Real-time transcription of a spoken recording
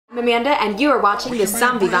Amanda, and you are watching the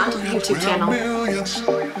SOMMVIVANT YouTube channel.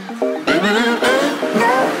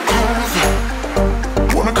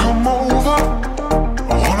 Wanna come over?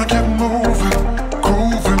 I wanna get moving,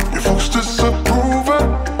 grooving. Your folks disapprove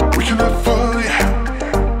it. We can have fun,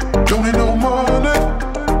 yeah. Don't need no money,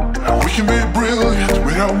 and we can be brilliant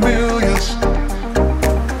without millions.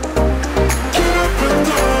 Get up and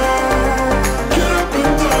down, get up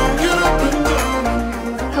and down, get up and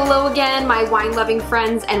down. Hello again, my wine-loving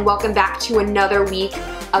friends, and welcome back to another week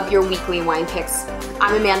of your weekly wine picks.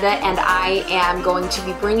 I'm Amanda, and I am going to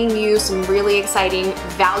be bringing you some really exciting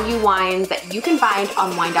value wines that you can find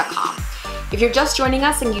on wine.com. If you're just joining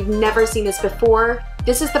us and you've never seen this before,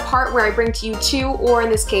 this is the part where I bring to you two, or in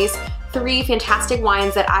this case, 3 fantastic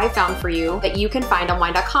wines that I found for you that you can find on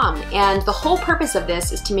wine.com. And the whole purpose of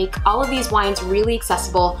this is to make all of these wines really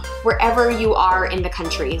accessible wherever you are in the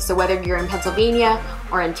country. So whether you're in Pennsylvania,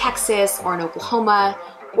 or in Texas, or in Oklahoma,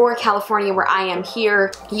 or California where I am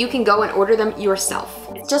here, you can go and order them yourself.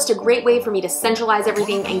 It's just a great way for me to centralize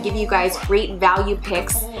everything and give you guys great value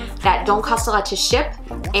picks that don't cost a lot to ship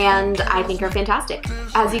and I think are fantastic.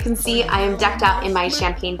 As you can see, I am decked out in my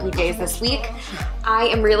champagne PJs this week. I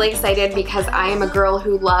am really excited because I am a girl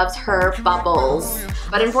who loves her bubbles.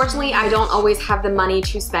 But unfortunately, I don't always have the money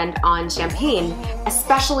to spend on champagne,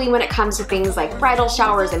 especially when it comes to things like bridal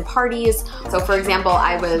showers and parties. So for example,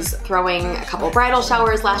 I was throwing a couple bridal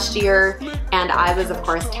showers last year, and I was of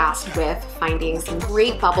course tasked with finding some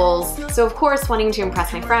great bubbles. So of course, wanting to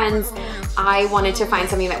impress my friends, I wanted to find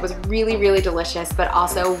something that was really, really delicious, but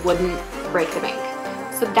also wouldn't break the bank.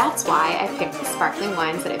 So that's why I picked the sparkling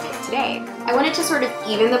wines that I picked today. I wanted to sort of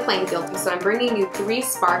even the playing field, so I'm bringing you 3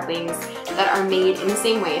 sparklings that are made in the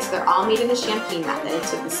same way. So they're all made in the champagne method,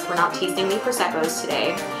 so we're not tasting any Proseccos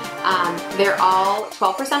today. They're all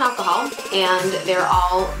 12% alcohol, and they're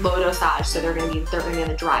all low dosage, so they're gonna be on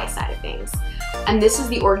the dry side of things. And this is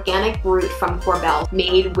the Organic Brut from Korbel,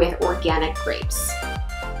 made with organic grapes.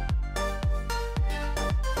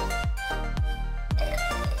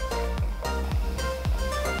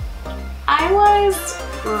 I was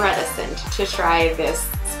reticent to try this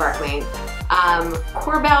sparkling.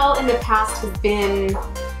 Korbel in the past has been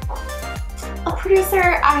a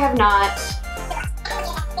producer I have not,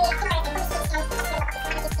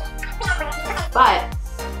 but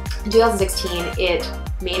in 2016 it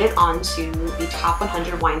made it onto the top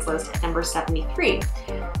 100 wines list at number 73.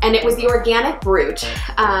 And it was the Organic Brut,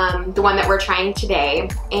 the one that we're trying today.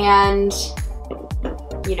 And,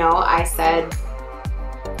 you know, I said,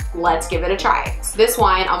 let's give it a try. So this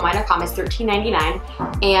wine on wine.com is $13.99,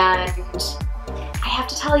 and I have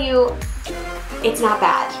to tell you, it's not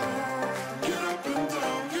bad.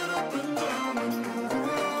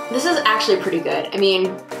 This is actually pretty good. I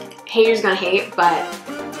mean, haters gonna hate, but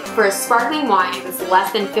for a sparkling wine that's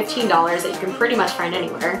less than $15 that you can pretty much find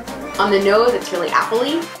anywhere, on the nose it's really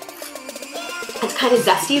appley. It's kind of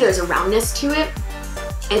zesty, there's a roundness to it.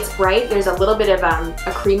 It's bright, there's a little bit of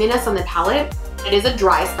a creaminess on the palate. It is a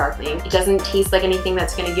dry sparkling. It doesn't taste like anything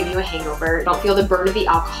that's gonna give you a hangover. You don't feel the burn of the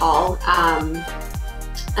alcohol.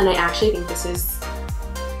 And I actually think this is,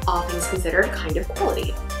 all things considered, kind of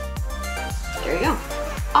quality. There you go.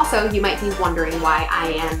 Also, you might be wondering why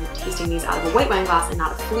I am tasting these out of a white wine glass and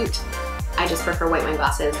not a flute. I just prefer white wine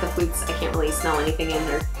glasses. The flutes, I can't really smell anything in,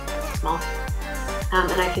 they're small.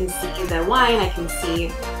 And I can see the wine, I can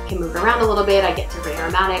move around a little bit, I get different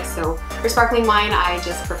aromatics, so for sparkling wine, I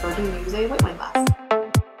just prefer to use a white wine glass.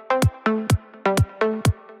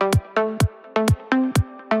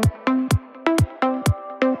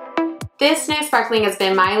 This next sparkling has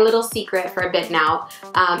been my little secret for a bit now,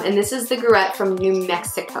 and this is the Gruet from New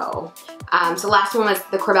Mexico. So last one was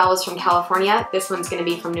the Korbel was from California. This one's gonna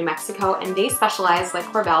be from New Mexico, and they specialize, like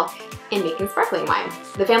Korbel, in making sparkling wine.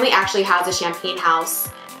 The family actually has a champagne house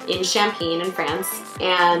in Champagne in France,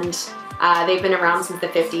 and they've been around since the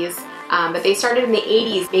 50s, but they started in the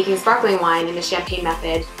 80s making sparkling wine in the champagne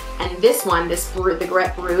method, and this one, the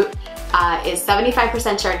Gruet Brut, is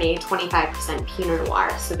 75% Chardonnay, 25% Pinot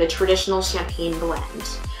Noir, so the traditional champagne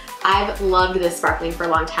blend. I've loved this sparkling for a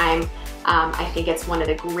long time. I think it's one of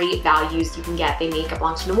the great values you can get. They make a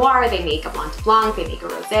Blanc de Noir, they make a Blanc de Blanc, they make a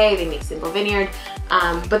Rosé, they make Simple Vineyard,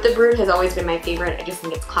 but the Brut has always been my favorite. I just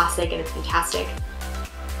think it's classic and it's fantastic.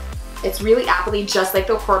 It's really appley, just like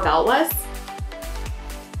the Korbel was,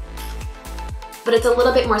 but it's a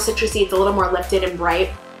little bit more citrusy, it's a little more lifted and bright.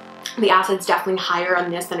 The acid's definitely higher on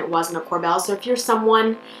this than it was in a Korbel, so if you're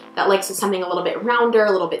someone that likes something a little bit rounder,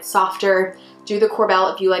 a little bit softer, do the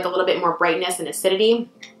Korbel. If you like a little bit more brightness and acidity,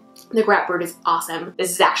 the Gruet Brut is awesome. This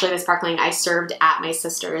is actually the sparkling I served at my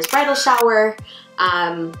sister's bridal shower,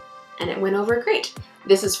 and it went over great.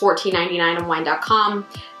 This is $14.99 on wine.com.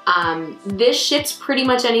 This ships pretty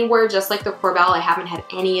much anywhere, just like the Corbel. I haven't had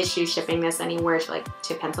any issues shipping this anywhere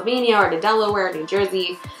to Pennsylvania or to Delaware, or New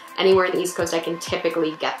Jersey, anywhere in the East Coast I can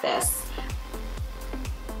typically get this.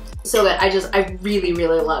 So good. I really,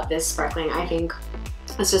 really love this sparkling. I think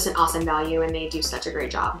it's just an awesome value and they do such a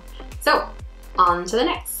great job. So on to the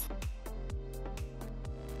next.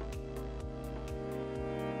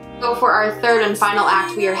 So for our third and final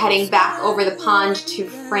act, we are heading back over the pond to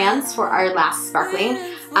France for our last sparkling.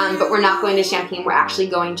 But we're not going to Champagne, we're actually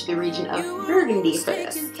going to the region of Burgundy for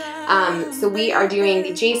this. So we are doing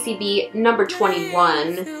the JCB number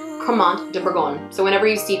 21, Cremant de Bourgogne. So whenever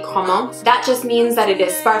you see Cremant, that just means that it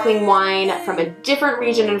is sparkling wine from a different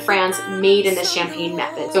region in France made in the Champagne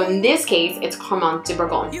method. So in this case, it's Cremant de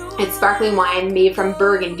Bourgogne. It's sparkling wine made from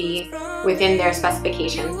Burgundy within their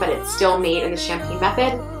specifications, but it's still made in the Champagne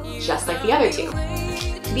method, just like the other two.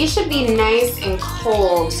 These should be nice and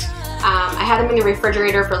cold. I had them in the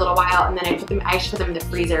refrigerator for a little while, and then I actually put them in the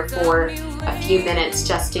freezer for a few minutes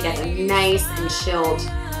just to get them nice and chilled.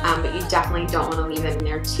 But you definitely don't want to leave them in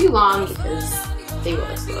there too long because they will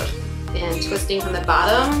explode. And twisting from the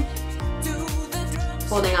bottom,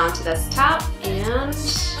 holding on to this top, and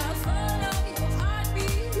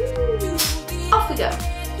off we go.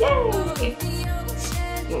 Yay!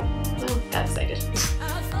 Oh, got excited.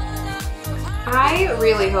 I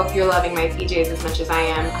really hope you're loving my PJs as much as I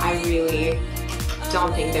am. I really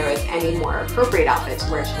don't think there is any more appropriate outfit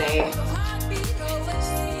to wear today.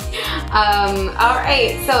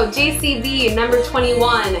 Alright, so JCB number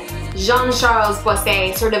 21, Jean-Charles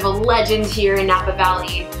Boisset, sort of a legend here in Napa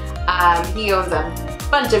Valley. He owns a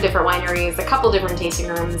bunch of different wineries, a couple different tasting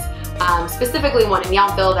rooms, specifically one in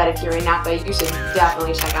Yountville that if you're in Napa, you should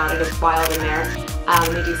definitely check out. It is wild in there.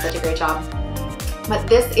 They do such a great job. But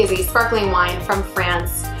this is a sparkling wine from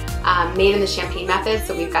France, made in the Champagne method.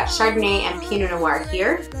 So we've got Chardonnay and Pinot Noir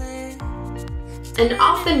here. And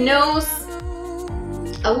off the nose,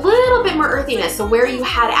 a little bit more earthiness. So where you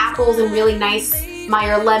had apples and really nice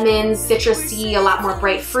Meyer lemons, citrusy, a lot more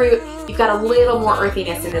bright fruit, you've got a little more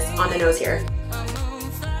earthiness in this on the nose here.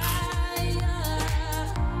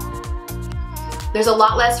 There's a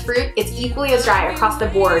lot less fruit. It's equally as dry across the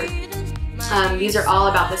board. These are all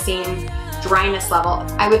about the same dryness level.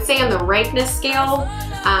 I would say on the ripeness scale,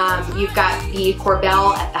 you've got the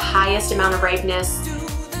Corbel at the highest amount of ripeness,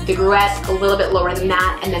 the Gruet a little bit lower than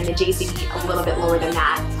that, and then the JCB a little bit lower than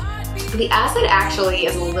that. The acid actually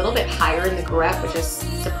is a little bit higher in the Gruet, which is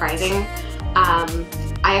surprising.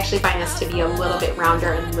 I actually find this to be a little bit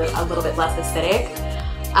rounder and a little bit less acidic.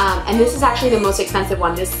 And this is actually the most expensive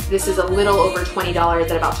one. This is a little over $20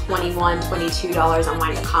 at about $21, $22 on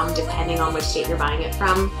wine.com, depending on which state you're buying it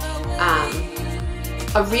from.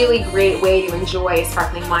 A really great way to enjoy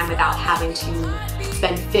sparkling wine without having to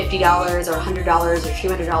spend $50 or $100 or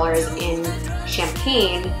 $200 in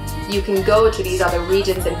champagne. You can go to these other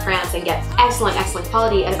regions in France and get excellent, excellent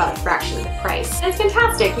quality at about a fraction of the price. And it's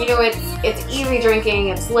fantastic. You know, it's easy drinking,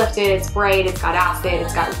 it's lifted, it's bright, it's got acid,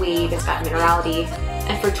 it's got weight, it's got minerality.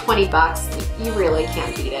 And for 20 bucks, you really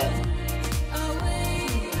can't beat it.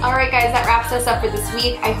 All right, guys, that wraps us up for this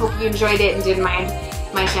week. I hope you enjoyed it and didn't mind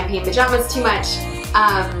my champagne pajamas too much.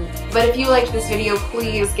 But if you liked this video,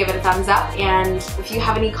 please give it a thumbs up. And if you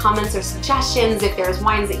have any comments or suggestions, if there's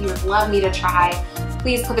wines that you would love me to try,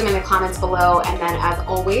 please put them in the comments below. And then as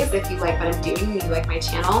always, if you like what I'm doing and you like my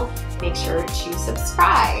channel, make sure to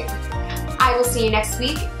subscribe. I will see you next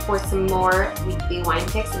week for some more weekly wine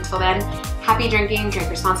picks. Until then, happy drinking, drink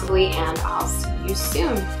responsibly, and I'll see you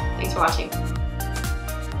soon. Thanks for watching.